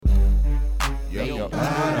Yo.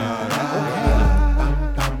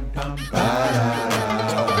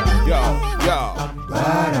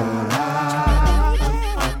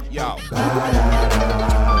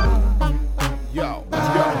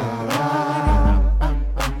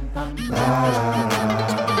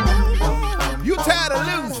 You tired of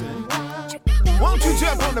losing? Won't you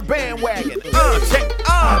jump on the bandwagon?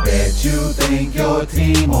 I bet you think your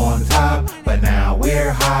team on top, but now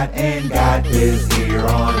we're hot and got this here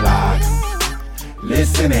on lock.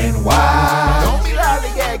 Listen and watch. Don't be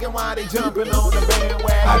lollygagging while they jumping on the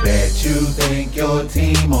bandwagon. I bet you think your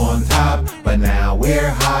team on top, but now we're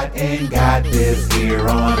hot and got this here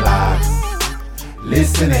on lock.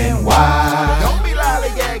 Listen and watch. Don't be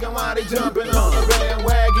lollygagging while they jumping on the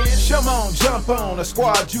bandwagon. Come on, jump on a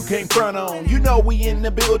squad you can't front on. You know we in the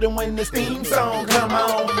building when this theme song come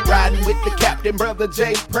on. Riding with the captain, brother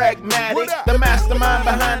J, pragmatic, the mastermind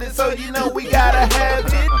behind it, so you know we gotta have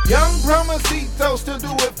it. Young Promosito still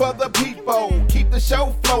do it for the people. Keep the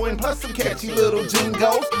show flowing, plus some catchy little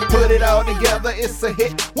jingles. Put it all together, it's a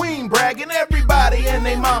hit. We ain't bragging, everybody and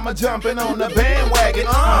they mama jumping on the bandwagon.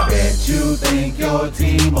 I bet you think your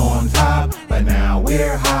team on top, but now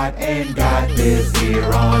we're hot and got this here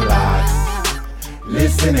on lock.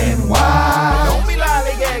 Listen and watch. Don't be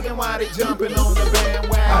lollygagging while they jumping on the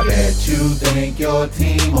bandwagon. I bet you think your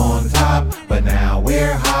team on top, but now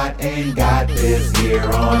we're hot and got this here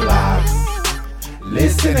on lock.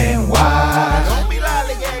 Listen and watch. Don't be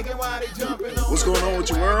lollygagging while they jumping on. What's going on with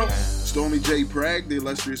your world? Stormy J. Prag, the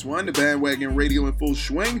illustrious one, the bandwagon radio in full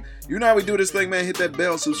swing. You know how we do this thing, man. Hit that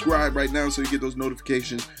bell, subscribe right now so you get those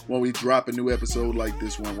notifications when we drop a new episode like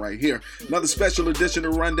this one right here. Another special edition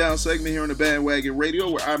of Rundown segment here on the bandwagon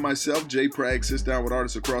radio where I myself, J. Prag, sits down with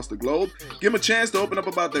artists across the globe, give them a chance to open up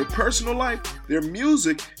about their personal life, their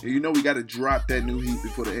music, and you know we got to drop that new heat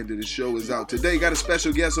before the end of the show is out. Today, got a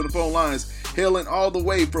special guest on the phone lines, hailing all the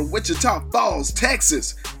way from Wichita Falls,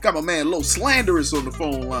 Texas. Got my man Lil Slanderous on the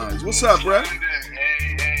phone lines. What's up, bro?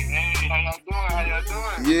 Hey, how y'all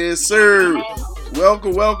doing? Yes, sir.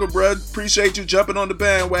 Welcome, bro. Appreciate you jumping on the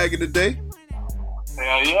bandwagon today.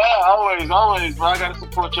 Yeah, always, bro. I gotta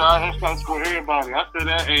support y'all. I gotta support everybody. I feel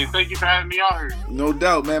that. Hey, thank you for having me on here. No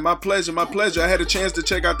doubt, man. My pleasure. I had a chance to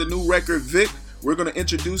check out the new record, Vic. We're going to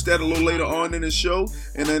introduce that a little later on in the show.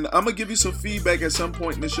 And then I'm going to give you some feedback at some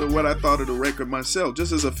point in the show what I thought of the record myself,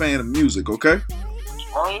 just as a fan of music, okay?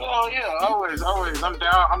 Oh yeah, always. I'm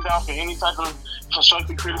down for any type of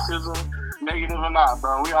constructive criticism, negative or not,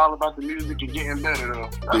 bro. We all about the music and getting better, though.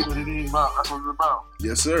 That's what it is about. That's what it's about.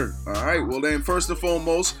 Yes, sir. All right. Well, then, first and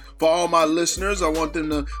foremost, for all my listeners, I want them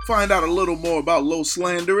to find out a little more about Lil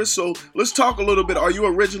Slanderous. So let's talk a little bit. Are you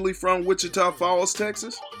originally from Wichita Falls,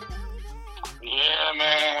 Texas? Yeah,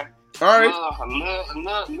 man. All right.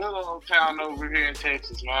 Little old town over here in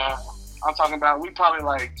Texas, man. I'm talking about we probably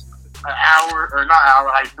like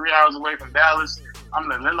like 3 hours away from Dallas.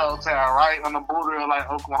 I'm in a little old town right on the border of like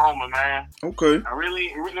Oklahoma, man. Okay. I really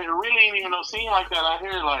ain't even no scene like that out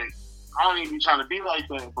here. Like, I don't even be trying to be like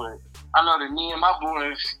that, but I know that me and my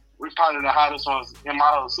boys, we probably the hottest ones in my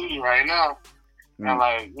whole city right now. And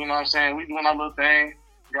like, you know what I'm saying? We doing our little thing,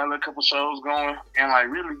 got a little couple shows going, and like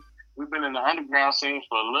really, we've been in the underground scene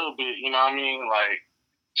for a little bit, you know what I mean? Like,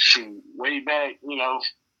 shoot, way back, you know,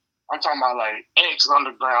 I'm talking about like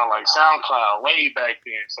ex-underground, like SoundCloud, way back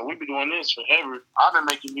then. So we've been doing this forever. I've been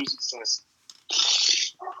making music since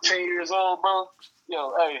 10 years old, bro.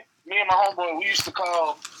 Yo, hey, me and my homeboy, we used to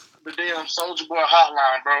call the damn Soulja Boy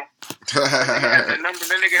hotline, bro. That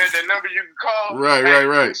nigga had that number you can call. Right.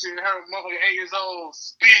 Shit, her motherfucker 8 years old,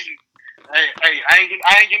 speeding. Hey, I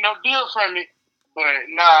ain't get no deal from it. But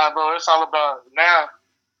nah, bro, it's all about now.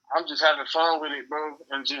 I'm just having fun with it, bro,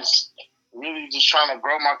 and just really just trying to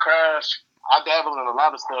grow my craft. I dabble in a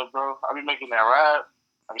lot of stuff, bro. I be making that rap.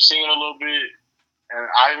 I be singing a little bit, and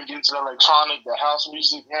I even get into the electronic, the house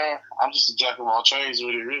music, man. I'm just a jack of all trades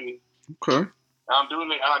with it, really. Okay. And I'm doing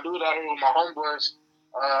it, and I do it out here with my homeboys.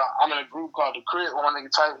 I'm in a group called The Crit, one nigga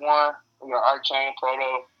Type 1. We got Arcane,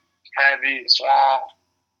 Proto, Heavy, Swamp,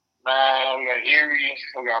 man. We got Erie,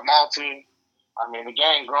 we got Malta. I mean, the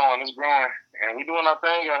game growing, it's growing, and we doing our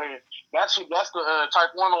thing out here. That's the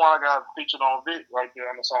Type 1 one I got featured on Vic right there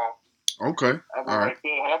on the song. Okay. That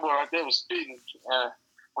boy right there was spitting, and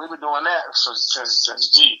we been doing that since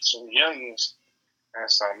the youngins. And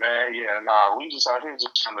so, man, we just out here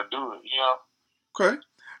just trying to do it, you know? Okay.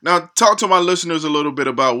 Now, talk to my listeners a little bit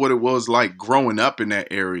about what it was like growing up in that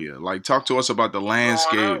area. Like, talk to us about the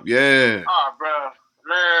landscape. Yeah. Oh, bro.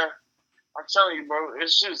 Man, I'm telling you, bro,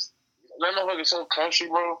 it's just, that motherfucker's so country,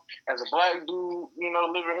 bro. As a black dude, you know,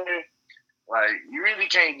 living here, like, you really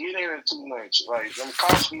can't get in it too much. Like, them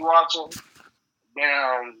cops be watching,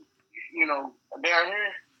 down, you know, down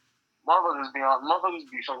here, motherfuckers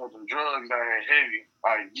be fucking with them drugs down here heavy.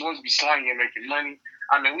 Like, boys be slanging and making money.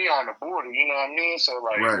 I mean, we on the border, you know what I mean? So,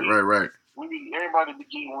 like, Right. everybody be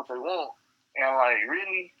getting what they want. And, like,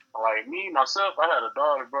 really, like, me, myself, I had a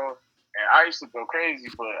daughter, bro. And I used to go crazy,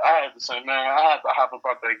 but I had to say, man, I had to hop up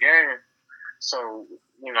out that game. So,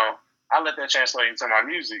 you know, I let that translate into my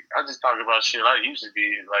music. I just talk about shit I used to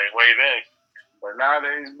be, like, way back. But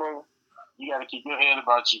nowadays, bro, you gotta keep your head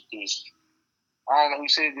about you, because I don't know who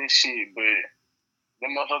said this shit, but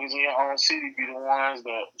them motherfuckers in your own city be the ones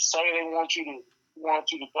that say they want you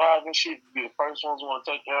to thrive and shit, be the first ones who want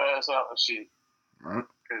to take your ass out and shit. Right.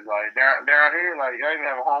 Cause like down here, like I even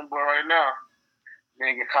have a homeboy right now.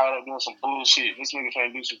 They get caught up doing some bullshit. This nigga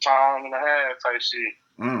finna do some time and a half type shit.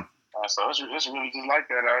 So it's really just like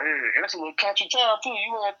that out here, and it's a little country town too.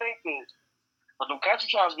 You wouldn't think that, but them country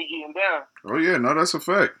towns be getting down. Oh yeah, no, that's a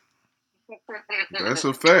fact. That's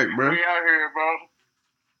a fact, bro. We out here, bro.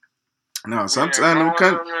 No, sometimes yeah.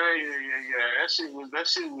 That shit was.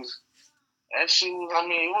 I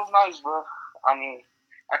mean, it was nice, bro. I mean,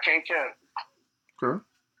 I can't care. Okay.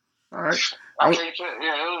 All right. I can't care.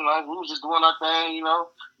 Yeah, it was nice. We was just doing our thing, you know,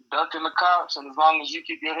 ducking the cops, and as long as you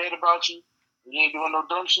keep your head about you, you ain't doing no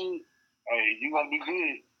dumb shit, hey, you gonna be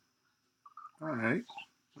good. All right.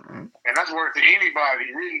 And that's worth to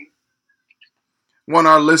anybody, really. Want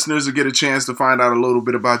our listeners to get a chance to find out a little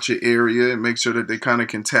bit about your area and make sure that they kind of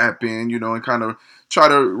can tap in, you know, and kind of try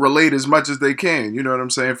to relate as much as they can. You know what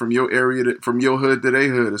I'm saying? From your area, from your hood to their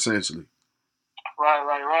hood, essentially.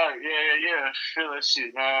 Right. Yeah. Feel that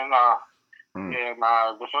shit, man. Yeah,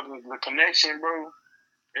 the connection, bro.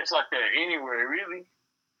 It's like that anywhere, really.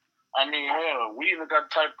 I mean, hell, we even got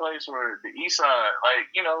the type of place where the east side, like,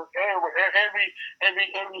 you know, every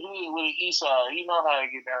hood with the east side, you know how to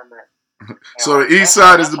get down there. So the east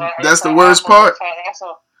side is that's the worst part?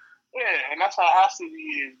 Yeah, and that's how our city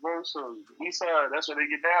is, bro. So the east side, that's where they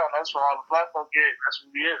get down. That's where all the black folk get. That's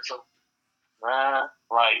where we at. So, man,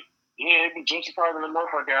 like, yeah, it be gentrified in the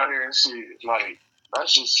motherfucker out here and shit. Like,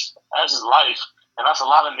 that's just life. And that's a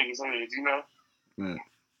lot of niggas' heads, you know? Yeah.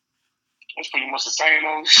 It's pretty much the same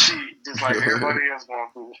old shit, just like everybody else going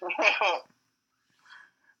through.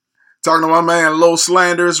 Talking to my man Lil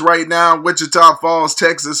Slanderous right now, Wichita Falls,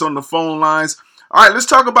 Texas, on the phone lines. All right, let's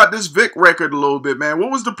talk about this Vic record a little bit, man. What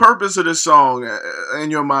was the purpose of this song in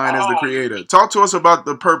your mind as the creator? Talk to us about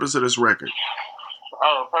the purpose of this record.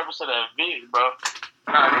 Oh, the purpose of that Vic, bro.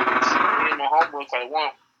 Me and my homeboys, like,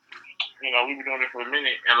 one, you know, we've been doing it for a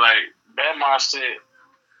minute, and, like, Bad Mom said,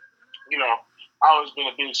 you know, I always been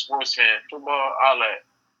a big sports fan, football, all that.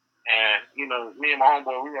 And, you know, me and my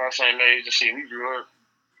homeboy, we were the same age and shit. We grew up.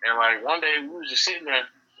 And, like, one day we was just sitting there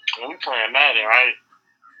and we playing Madden, right?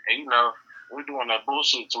 And, you know, we're doing that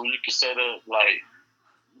bullshit to where you can set up, like,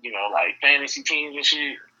 you know, like fantasy teams and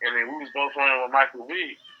shit. And then we was both running with Michael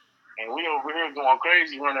Vick. And we over here going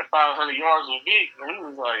crazy, running 500 yards with Vick. And we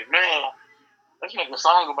was like, man, let's make a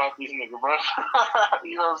song about this nigga, bro.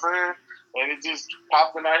 You know what I'm saying? And it just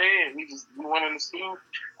popped in our head. We went in the stew.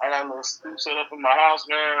 I got a little stew set up in my house,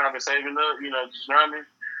 man. I've been saving up, you know, just running.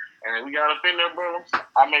 And we got up in there, bro.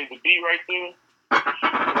 I made the beat right there.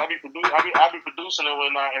 I be producing and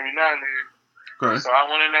whatnot every now and then. Okay. So I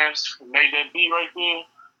went in there, made that beat right there,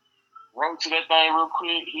 wrote to that thing real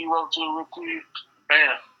quick. He wrote to it real quick.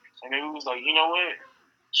 Bam. And then we was like, you know what?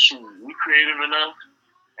 Shoot, we creative enough.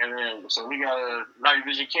 And then, so we got a night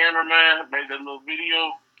vision cameraman, made that little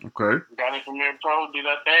video. Okay. Got it from Premiere Pro, did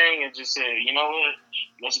that thing, and just said, you know what?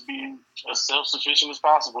 Let's be as self-sufficient as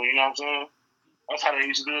possible, you know what I'm saying? That's how they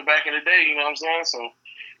used to do it back in the day, you know what I'm saying? So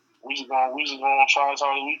we just gonna try as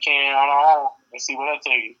hard as we can on our own and see where that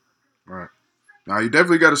takes us. Right. Now, you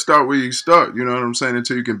definitely got to start where you start, you know what I'm saying,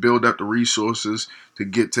 until you can build up the resources to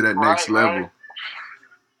get to that next level. Right.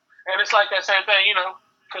 And it's like that same thing, you know,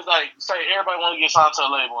 because, like, say everybody want to get signed to a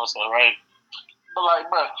label and stuff, right? But, like,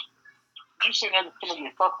 bro, you sitting there finna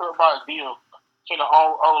get fucked up by a deal, finna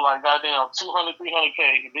owe like, goddamn, $200, $300K,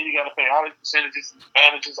 and then you got to pay all these percentages,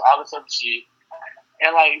 advantages, all this other shit.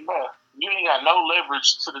 And, like, bro, you ain't got no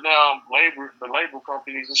leverage to the damn label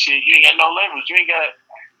companies and shit. You ain't got no leverage. You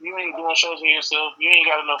ain't doing shows for yourself. You ain't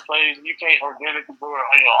got enough plays. You can't organically do it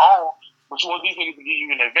on your own. But you want these niggas to give you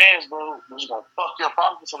in advance, bro, which is going to fuck your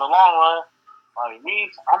pockets in the long run. Like me,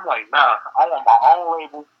 I'm like, nah, I want my own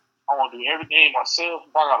label. I want to do everything myself.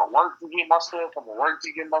 If I got to work to get my stuff, I'm going to work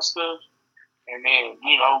to get my stuff. And then,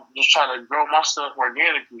 you know, just try to grow my stuff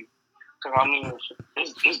organically. Because, I mean,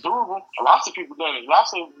 it's doable. Lots of people done it.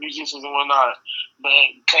 Lots of musicians and whatnot that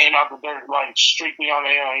came out the dirt, like, strictly on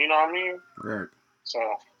their own. You know what I mean? Right. So,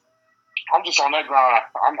 I'm just on that grind.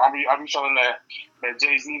 I be feeling that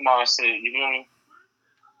Jay-Z mindset. You feel me?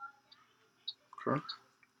 Okay.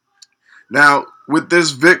 Now, with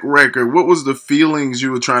this Vic record, what was the feelings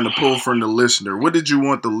you were trying to pull from the listener? What did you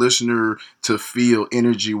want the listener to feel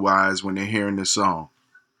energy-wise when they're hearing this song?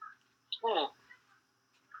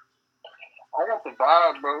 I want the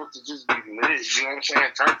vibe, bro, to just be lit. You know what I'm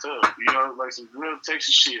saying? Turned up. You know, like some real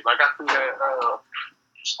Texas shit. Like I threw that.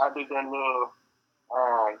 I did that little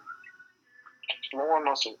flooring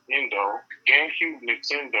on some Indo, GameCube,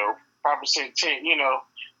 Nintendo, 5% tint. You know,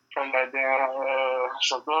 from that damn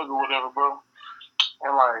some thug or whatever, bro.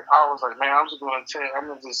 And like I was like, man, I'm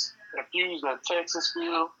gonna just infuse that Texas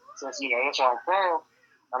feel since you know that's where I'm from,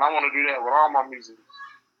 and I want to do that with all my music.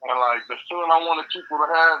 And like the feeling I wanted people to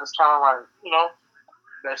have is kind of like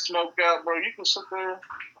that smoked out, bro. You can sit there,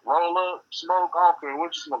 roll up, smoke. I don't care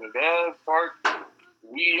what you smoking, dab, fart,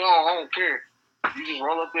 weed on. I don't care. You just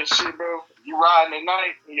roll up that shit, bro. You riding at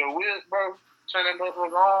night in your whip, bro. Turn that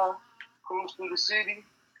motherfucker on, cruise through the city.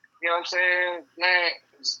 You know what I'm saying, man?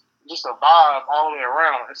 It's just a vibe all the way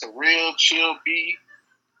around. It's a real chill beat.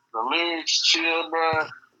 The lyrics chill, bro.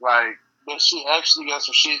 Like that shit actually got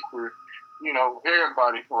some shit for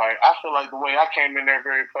everybody. Like I feel like the way I came in there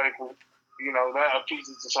very playful. That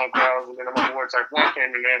appeases to some crowds, and then the more type one came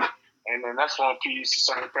in there, and then that's one piece to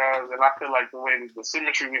some crowds. And I feel like the way the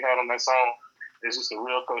symmetry we had on that song is just a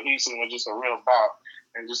real cohesive and just a real bop,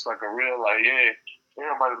 and just like a real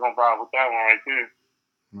everybody's gonna vibe with that one right there.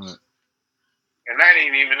 Right. And that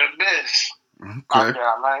ain't even the best. Okay.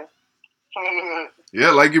 Man.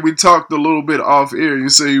 Yeah, like we talked a little bit off air. You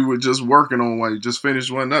say you were just working on one. You just finished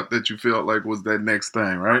one up that you felt like was that next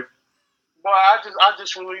thing, right? Boy, I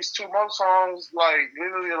just released 2 more songs, like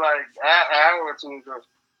literally like an hour or 2 ago.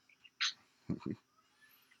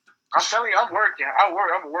 I'm telling you, I'm working. I'm a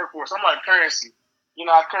workhorse. I'm like Currency.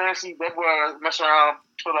 Currency, that boy mess around,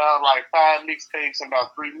 put out like 5 mixtapes in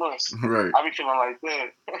about 3 months. Right. I be feeling like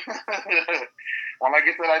that. When I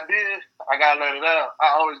get that idea, I gotta let it out.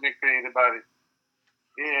 I always been creative about it.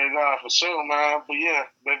 Yeah, no, for sure, man. But yeah,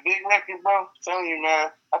 the big record, bro, I'm telling you,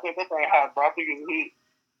 man, I think that thing hot, bro. I think it's a hit.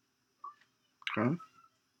 Okay.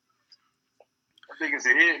 I think it's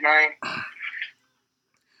a hit, man.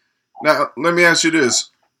 Now, let me ask you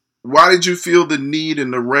this. Why did you feel the need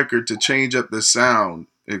in the record to change up the sound,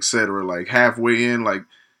 etc.? Like halfway in, like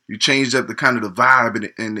you changed up the kind of the vibe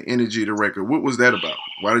and the energy of the record. What was that about?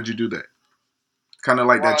 Why did you do that? Kind of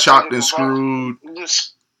like that chopped and screwed. I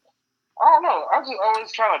don't know. I just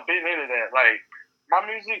always kind of been into that. Like my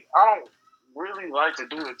music, I don't really like to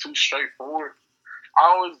do it too straightforward. I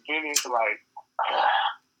always been into like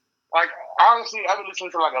honestly, I've been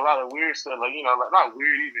listening to like a lot of weird stuff. Like like not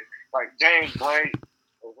weird even. Like James Blake,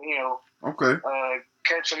 Okay.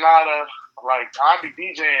 Ketchinata. Like I be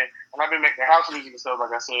DJing and I've been making house music and stuff.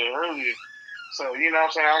 Like I said earlier. So what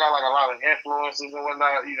I'm saying, I got like a lot of influences and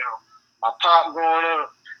whatnot. My pop growing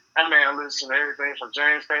up. I listen to everything from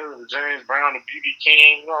James Taylor to James Brown to B.B.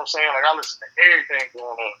 King. You know what I'm saying? Like I listen to everything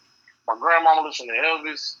growing up. My grandmama listened to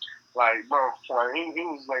Elvis. Like bro, like he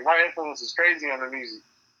was like my influence is crazy on the music.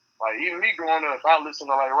 Like even me growing up, I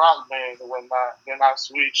listened to like rock bands and whatnot. Then I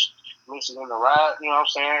switched listening to rap. You know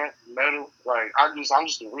what I'm saying? Metal. Like I'm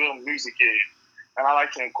just a real music head, and I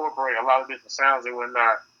like to incorporate a lot of different sounds and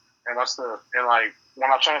whatnot. And I stuff. And like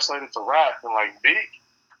when I translated to rap and like beat,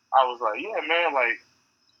 I was like, yeah, man, like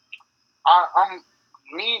I'm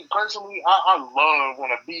me personally, I love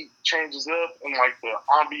when a beat changes up and like the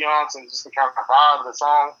ambiance and just the kind of vibe of the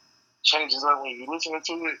song changes up when you're listening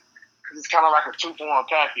to it. Cause it's kind of like a 2-for-1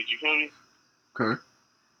 package. You feel me? Okay.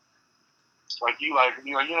 Like you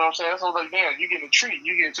know what I'm saying? So like, damn, you getting a treat.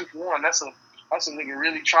 You getting 2-for-1. That's a nigga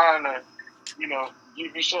really trying to,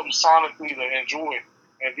 give you something sonically to enjoy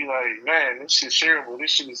and be like, man, this shit's shareable.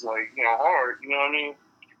 This shit is like, hard. You know what I mean?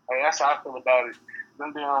 Like that's how I feel about it.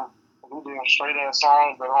 Them damn straight ass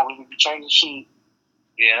songs that don't really be changing shit.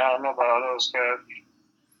 Yeah, I don't know about all those guys.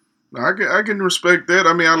 I can respect that.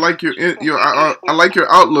 I mean, I like I like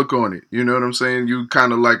your outlook on it. You know what I'm saying? You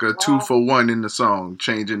kind of like a 2-for-1 in the song,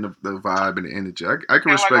 changing the vibe and the energy. I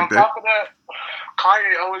can respect that. On top of that,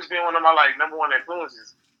 Kanye always been one of my like number 1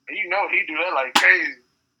 influences. And he do that like crazy.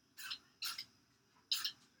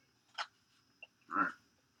 All right.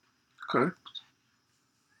 Okay.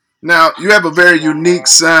 Now, you have a very unique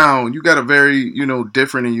sound. You got a very,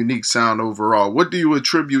 different and unique sound overall. What do you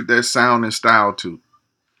attribute that sound and style to?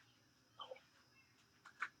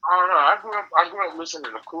 I don't know. I grew up listening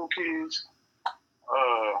to the Cool Kids.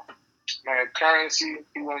 Currency,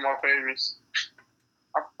 he one of my favorites.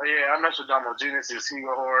 I mess with Damo Genesis, he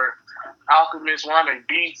go hard. Alchemist, one of their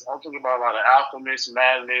beats, I'm talking about a lot of Alchemist,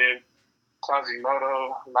 Madlib,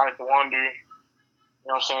 Quasimodo, Ninth Wonder, you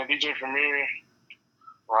know what I'm saying, DJ Premier,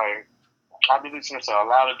 like, I be listening to a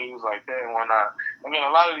lot of dudes like that and whatnot. And then a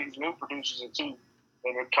lot of these new producers too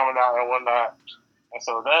that are coming out and whatnot. And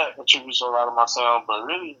so that contributes to a lot of my sound. But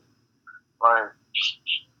really, like,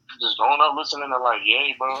 just growing up listening to like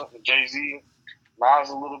Ye, bro, Jay-Z, Nas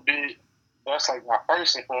a little bit. That's like my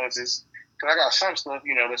first influences. Cause I got some stuff,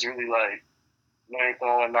 you know, that's really like lyrical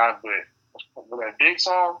and whatnot. But with that big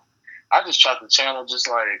song, I just tried to channel just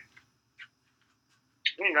like,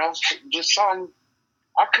 you know, just something.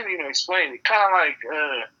 I couldn't even explain it. Kind of like,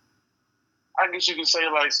 I guess you could say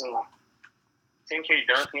like some 10K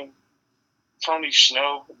Duncan, Tony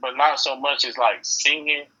Snow, but not so much as like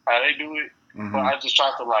singing how they do it. Mm-hmm. But I just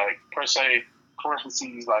try to like, per se,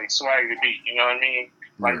 parentheses, like swag the beat, you know what I mean?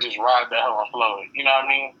 Like just ride the hell and flow it, you know what I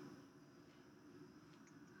mean?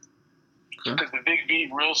 Because the big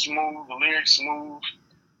beat real smooth, the lyrics smooth,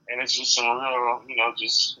 and it's just some real, you know,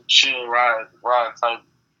 just chill ride type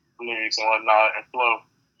lyrics and whatnot and flow.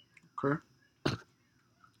 Okay.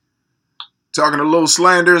 Talking to Lil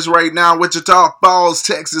Slanderous right now, Wichita Falls,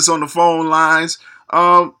 Texas, on the phone lines.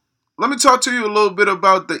 Let me talk to you a little bit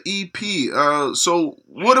about the EP. So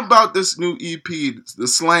what about this new EP, the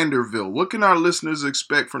Slanderville? What can our listeners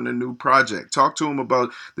expect from the new project? Talk to them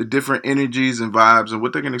about the different energies and vibes and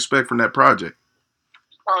what they can expect from that project.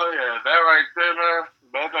 Oh, yeah, that right there, man.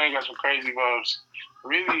 That thing got some crazy vibes.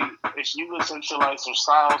 Really, if you listen to, like, some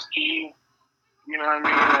Styles P, you know what I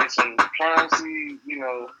mean? Like, some Currency, you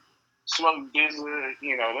know, Smoke Dizzler,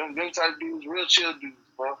 you know, them type dudes, real chill dudes,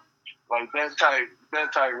 bro. Like, that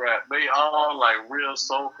type rap. They all, like, real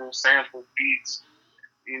soulful, sample beats.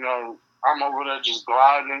 You know, I'm over there just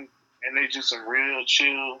gliding, and they just some real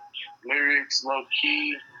chill lyrics, low-key,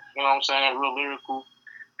 you know what I'm saying? Real lyrical.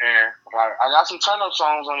 And, like, I got some turn-up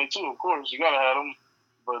songs on it, too, of course. You gotta have them.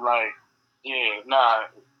 But, like, yeah, nah,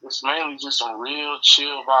 it's mainly just some real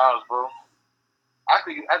chill vibes, bro. I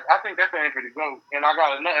think that thing pretty good. And I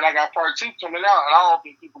got part 2 coming out, and I don't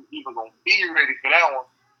think people even gonna be ready for that one.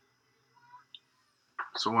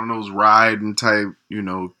 So one of those riding type, you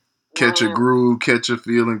know, catch a groove, catch a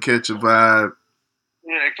feeling, catch a vibe.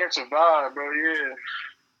 Yeah, catch a vibe, bro. Yeah.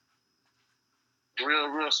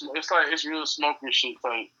 Real. It's real smoky shit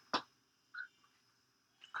type.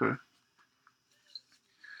 Okay.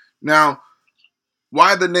 Now,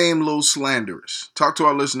 why the name Lil Slanderous? Talk to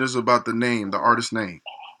our listeners about the name, the artist name.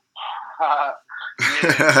 I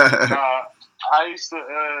used to.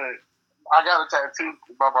 I got a tattoo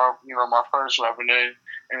by my first rapper name,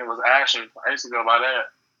 and it was Ashton. I used to go by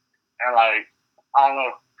that, and like I don't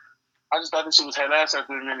know. I just thought this shit was head ass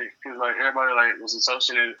after a minute because like everybody like was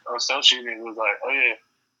associating was like, oh yeah,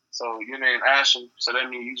 so your name Ashton, so that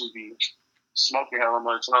means you just be smoking hella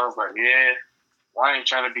much, and I was like, yeah. Well, I ain't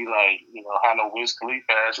trying to be like, you know, have no Wiz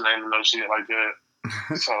Khalifa ass name or no shit like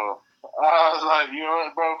that. So I was like, you know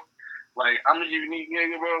what, bro? Like, I'm a unique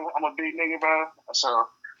nigga, bro. I'm a big nigga, bro. So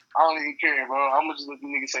I don't even care, bro. I'm gonna just let the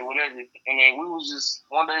nigga say whatever. And then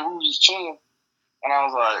one day we was just chilling, and I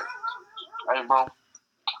was like, hey, bro,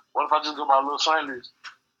 what if I just go by Lil Slanderous?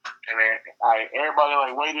 And then everybody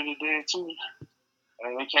like waited a day or two,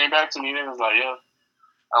 and they came back to me and they was like, yeah.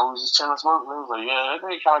 I was just chilling smoking. They was like, yeah, that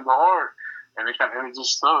thing kind of go hard. And it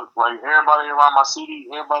just stuck. Like, everybody around my city,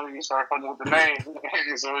 everybody started fucking with the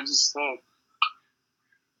name. So it just stuck.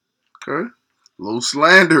 Okay. Lil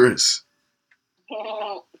Slanderous.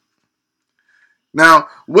 Now,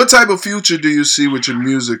 what type of future do you see with your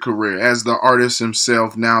music career as the artist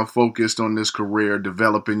himself, now focused on this career,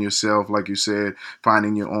 developing yourself, like you said,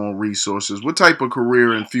 finding your own resources? What type of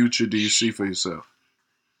career and future do you see for yourself?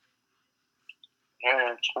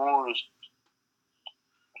 Man, tours.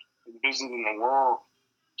 Visiting the world.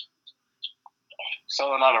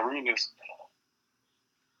 Selling out arenas.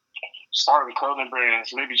 Starting clothing brands,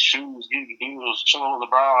 maybe shoes, getting deals, chilling with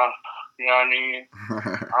LeBron. You know what I mean?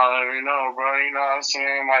 I don't even know, bro. You know what I'm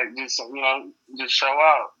saying? Like, just show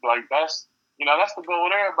out. Like, that's the goal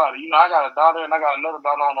with everybody. You know, I got a daughter and I got another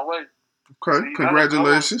daughter on the way. Okay, so,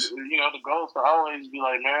 congratulations. The goal is to always be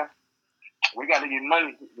like, man, we got to get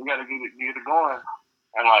money. We got to get it going.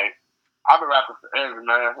 And, like, I've been rapping forever,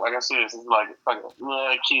 man. Like I said, since like a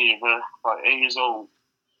little kid, bro. Like 8 years old.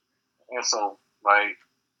 And so, like,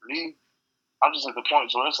 me, I'm just at the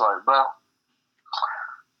point where it's like, bro,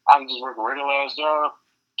 I can just work a regular ass job,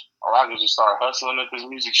 or I can just start hustling at this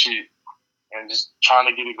music shit and just trying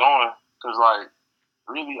to get it going. Because, like,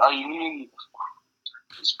 really, all you need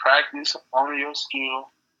is practice, honor your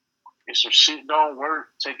skill. If some shit don't work,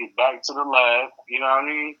 take it back to the lab, you know what I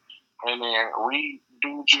mean? And then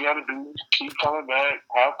do what you gotta do, keep coming back,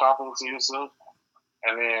 have confidence in yourself,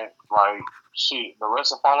 and then like shit, the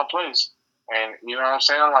rest will fall in place. And you know what I'm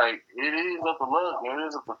saying? Like it is up to luck, it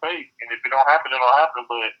is up to fate, and if it don't happen, it don't happen.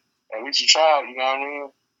 But at least you tried. You know what I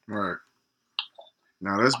mean? Right.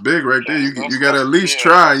 Now that's big right there. You That's, gotta at least yeah,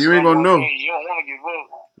 try. that's You ain't gonna know. You don't want to give up.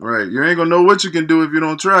 Right. You ain't gonna know what you can do if you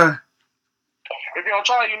don't try. If you don't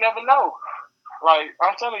try, you never know. Like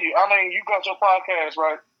I'm telling you, I mean, you got your podcast,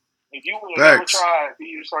 right? If you would have never tried for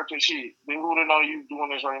you to start your shit, then who would have known you doing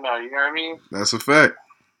this right now? You know what I mean? That's a fact.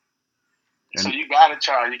 So you gotta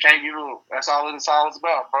try. You can't give up. That's all it's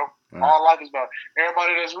about, bro. Right. All life is about.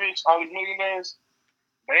 Everybody that's rich, all these millionaires,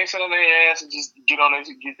 they ain't sit on their ass and just get on there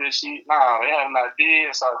to get that shit. Nah, they have an idea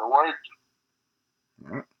and start to work.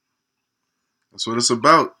 Right. That's what it's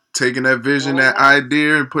about. Taking that vision, that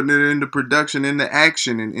idea, and putting it into production, into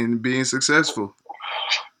action, and being successful.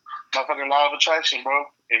 Motherfucking law of attraction, bro.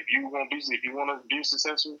 If you want to be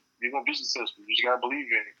successful, you're gonna be successful. You just gotta believe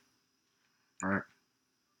in it. All right.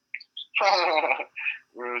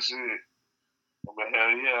 Real shit. But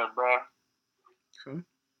hell yeah, bro. Okay.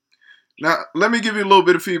 Now, let me give you a little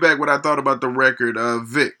bit of feedback what I thought about the record.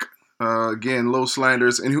 Vic, again, Lil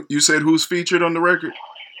Slanderous. And you said who's featured on the record?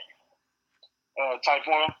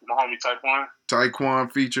 Taekwon, the homie Taekwon.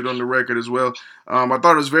 Taekwon featured on the record as well. I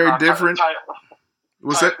thought it was very different.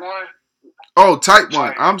 What's that? Oh, Type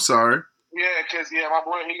 1. I'm sorry. Yeah, because, my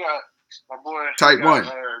boy Type 1.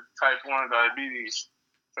 Type 1 diabetes.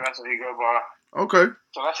 So that's what he go by. Okay.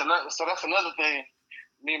 So that's another thing.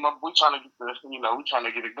 Me and we trying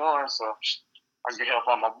to get it going, so I can help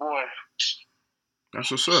out my boy.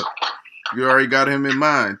 That's what's up. You already got him in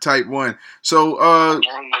mind, Type 1. So,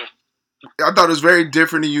 I thought it was very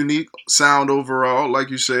different and unique sound overall,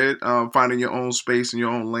 like you said, finding your own space and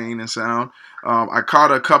your own lane and sound. I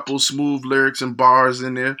caught a couple smooth lyrics and bars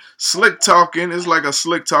in there. Slick talking. It's like a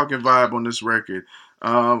slick talking vibe on this record.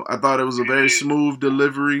 I thought it was a very smooth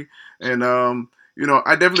delivery, and I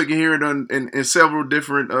definitely can hear it in several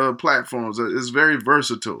different platforms. It's very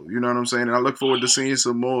versatile. You know what I'm saying? And I look forward to seeing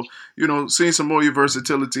some more. Seeing some more of your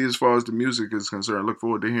versatility as far as the music is concerned. I look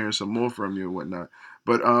forward to hearing some more from you and whatnot.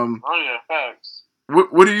 But oh yeah, thanks.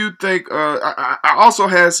 What do you think? I also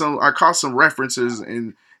had I caught some references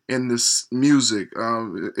in this music.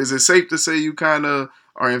 Is it safe to say you kind of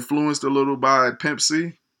are influenced a little by Pimp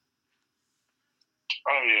C?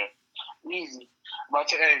 Oh yeah, easy. But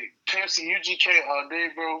hey, Pimp C, UGK all day,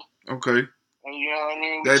 bro. Okay. And you know what I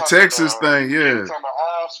mean? That Texas thing, yeah. We're talking about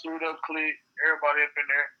all screwed up clique, everybody up in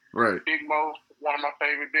there. Right. Big Mo, one of my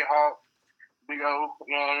favorite, Big Hawk, Big O.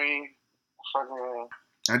 You know what I mean? Fucking.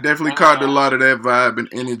 I definitely caught a lot of that vibe and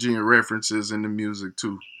energy and references in the music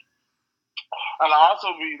too. And I also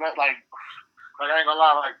be like I ain't gonna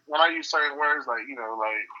lie, like when I use certain words like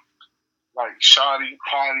like shoddy,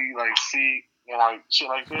 potty, like sick, and like shit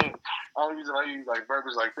like that. I use like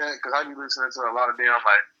verbiage like that because I be listening to a lot of damn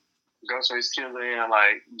like Ghostface Killer and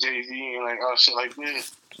like Jay-Z and like shit like that.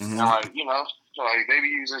 Mm-hmm. And like like they be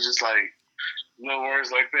using just like little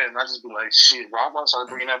words like that, and I just be like, shit, bro, I'm gonna start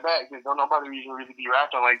bringing that back because don't nobody really be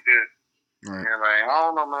rapping like that. Right. And like, I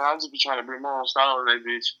don't know, man, I just be trying to bring my own style in that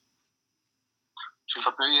bitch.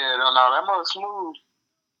 But yeah, no, that mother smooth.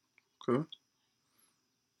 Cool.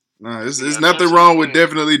 Nah, there's nothing wrong with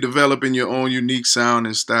definitely developing your own unique sound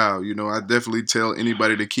and style. I definitely tell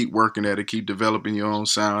anybody to keep working at it, keep developing your own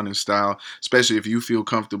sound and style, especially if you feel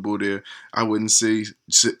comfortable there. I wouldn't say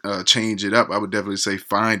change it up. I would definitely say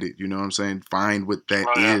find it. You know what I'm saying? Find what that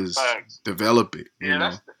is. Facts. Develop it.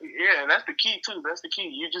 That's the key too. That's the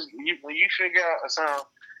key. When you figure out a sound,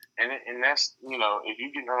 and that's if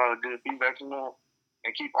you get a lot of good feedback from that,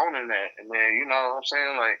 and keep owning that, and then you know what I'm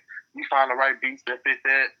saying, like. You find the right beats that fit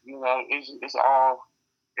that, it all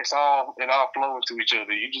flow into each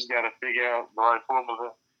other. You just gotta figure out the right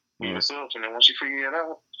formula for yourself, and then once you figure it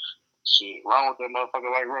out, shit, wrong with that motherfucker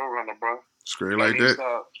like Roadrunner, bro. It's great like that.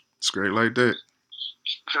 It's great like that.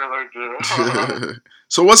 Straight like that.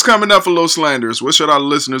 So what's coming up for Lil Slanderous? What should our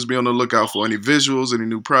listeners be on the lookout for? Any visuals, any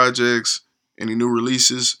new projects, any new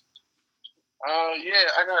releases? Yeah,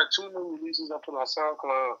 I got 2 new releases I put on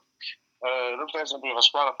SoundCloud. Them things gonna be on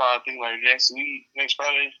Spotify, I think, like next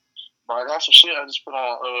Friday. But I got some shit I just put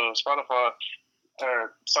on Spotify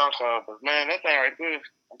or SoundCloud. But man, that thing right there,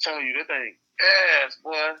 I'm telling you, that thing ass,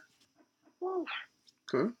 boy. Whew.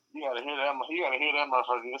 Cool. You gotta hear that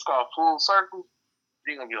motherfucker. It's called Full Circle.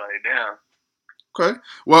 You're gonna be like, damn. Okay.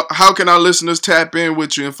 Well, how can our listeners tap in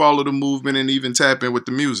with you and follow the movement and even tap in with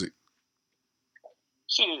the music?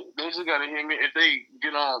 Shit, they just gotta hear me. If they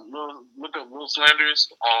get on, look up Lil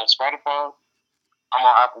Slanderous on Spotify. I'm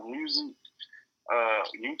on Apple Music,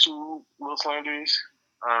 YouTube, Lil Slanderous,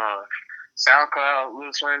 SoundCloud,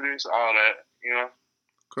 Lil Slanderous, all that.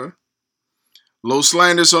 Okay. Lil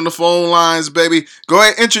Slanderous on the phone lines, baby. Go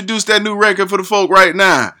ahead, introduce that new record for the folk right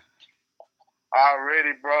now.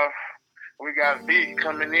 Already, bro. We got a beat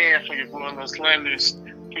coming in for your boy Lil Slanderous,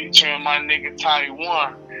 featuring my nigga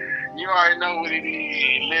Taiwan. You already know what it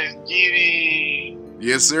is. Let's get it.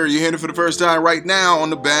 Yes, sir. You're hearing it for the first time right now on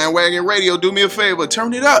the Bandwagon Radio. Do me a favor.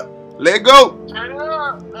 Turn it up. Let go. Turn it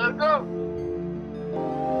up. Let's go.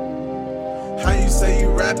 How you say you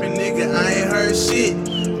rapping, nigga? I ain't heard shit.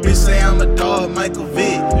 Bitch say I'm a dog, Michael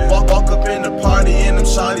Vick. Walk up in the party and them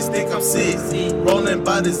shawties think I'm sick. Rolling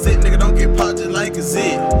by the zit, nigga, don't get popped just like a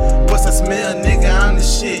zit. What's that smell, nigga? I'm the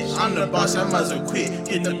shit. I'm the boss, I might as well quit.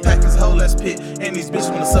 Get the packers, whole let's pit. And these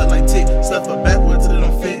bitches wanna suck like tick. Stuff her backwards till it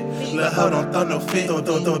don't fit. Lil' hoe don't throw no fit. Throw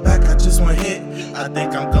it back, I just want hit. I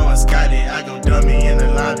think I'm going Scotty. I go dummy in the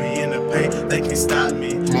lobby, in the paint. They can't stop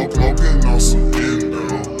me. Smoking on some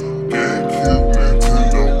endo. Get Cuban till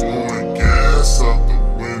you're blowing gas out the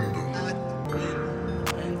window.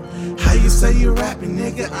 How you say you rapping,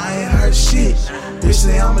 nigga? I ain't heard shit. Bitch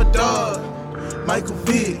say I'm a dog, Michael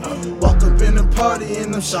Vick. Walk up in the party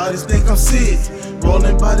and them shawties think I'm sick.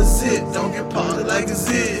 Rolling by the zip, don't get popped like a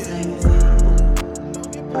zit.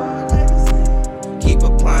 Keep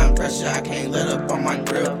applying pressure, I can't let up on my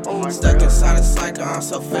grip. Stuck inside a cycle, I'm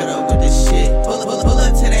so fed up with this shit. Pull up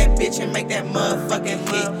to that bitch and make that motherfucking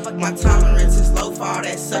hit. My tolerance is low for all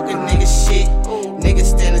that sucking nigga shit.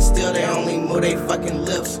 Niggas standing still, they only move they fucking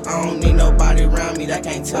lips. I don't need nobody around me that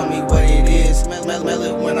can't tell me what it is. Smell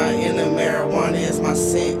it when I enter marijuana, it's my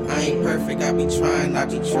scent. I ain't perfect, I be trying not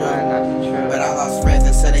to trip. But I lost friends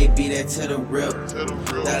that said they be there to the rip.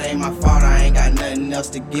 That ain't my fault, I ain't got nothing else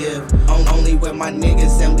to give. Only with my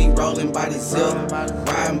niggas and we rolling by the zip.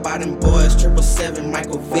 Riding by them boys, 777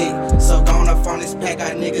 Michael Vick. So gone up on this pack,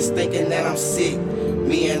 got niggas thinking that I'm sick.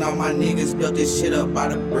 Me and all my niggas built this shit up by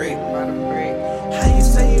the brick. How you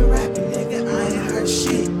say you rapping, nigga? I ain't heard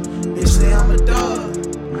shit. Bitch say I'm a dog,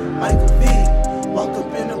 Michael Vick. Walk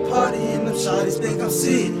up in the party and them shawties think I'm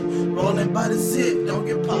sick. Rolling by the zip, don't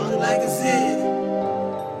get popped like a zit.